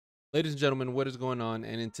Ladies and gentlemen, what is going on?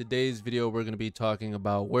 And in today's video, we're going to be talking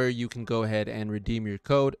about where you can go ahead and redeem your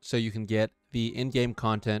code so you can get the in-game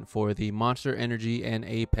content for the Monster Energy and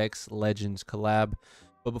Apex Legends collab.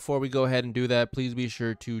 But before we go ahead and do that, please be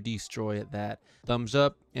sure to destroy that thumbs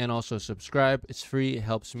up and also subscribe. It's free, it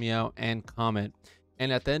helps me out, and comment. And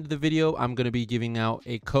at the end of the video, I'm going to be giving out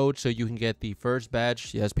a code so you can get the first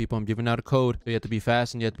badge. Yes, people, I'm giving out a code. So you have to be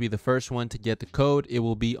fast and you have to be the first one to get the code. It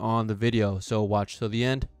will be on the video. So watch till the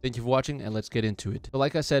end. Thank you for watching and let's get into it. So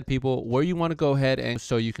like I said, people, where you want to go ahead and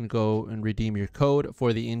so you can go and redeem your code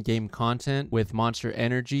for the in-game content with Monster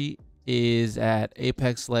Energy is at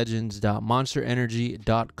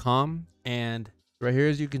apexlegends.monsterenergy.com. And right here,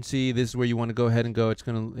 as you can see, this is where you want to go ahead and go. It's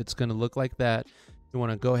gonna look like that. You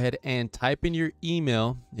want to go ahead and type in your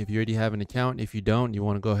email if you already have an account. If you don't, you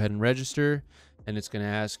want to go ahead and register, and it's going to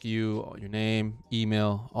ask you your name,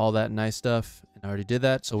 email, all that nice stuff. And I already did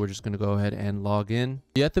that, so we're just going to go ahead and log in.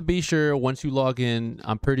 You have to be sure once you log in,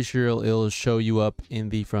 I'm pretty sure it'll show you up in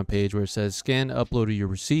the front page where it says scan upload your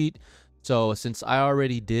receipt. So since I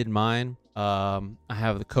already did mine, I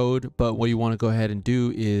have the code, but what you want to go ahead and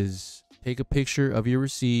do is take a picture of your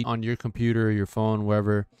receipt on your computer or your phone,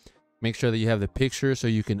 wherever. Make sure that you have the picture so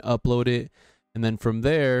you can upload it. And then from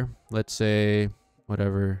there, let's say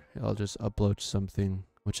whatever, I'll just upload something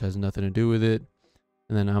which has nothing to do with it.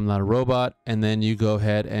 And then I'm not a robot. And then you go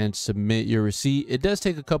ahead and submit your receipt. It does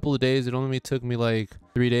take a couple of days. It only took me like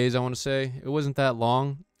 3 days, I want to say. It wasn't that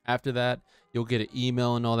long. After that, you'll get an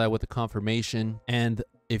email and all that with the confirmation. And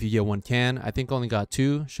if you get 1 can, I think I only got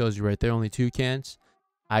 2. Shows you right there, only 2 cans.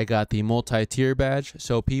 I got the multi-tier badge.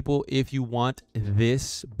 So people, if you want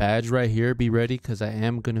this badge right here, be ready because I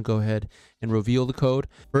am going to go ahead and reveal the code.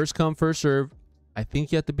 First come, first serve. I think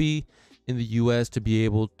you have to be in the US to be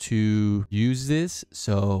able to use this.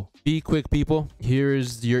 So be quick, people.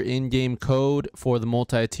 Here's your in-game code for the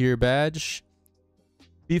multi-tier badge.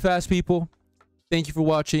 Be fast, people. Thank you for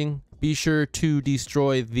watching. Be sure to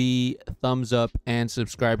destroy the thumbs up and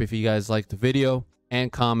subscribe if you guys like the video,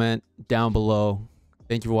 and comment down below.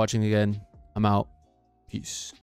 Thank you for watching again. I'm out. Peace.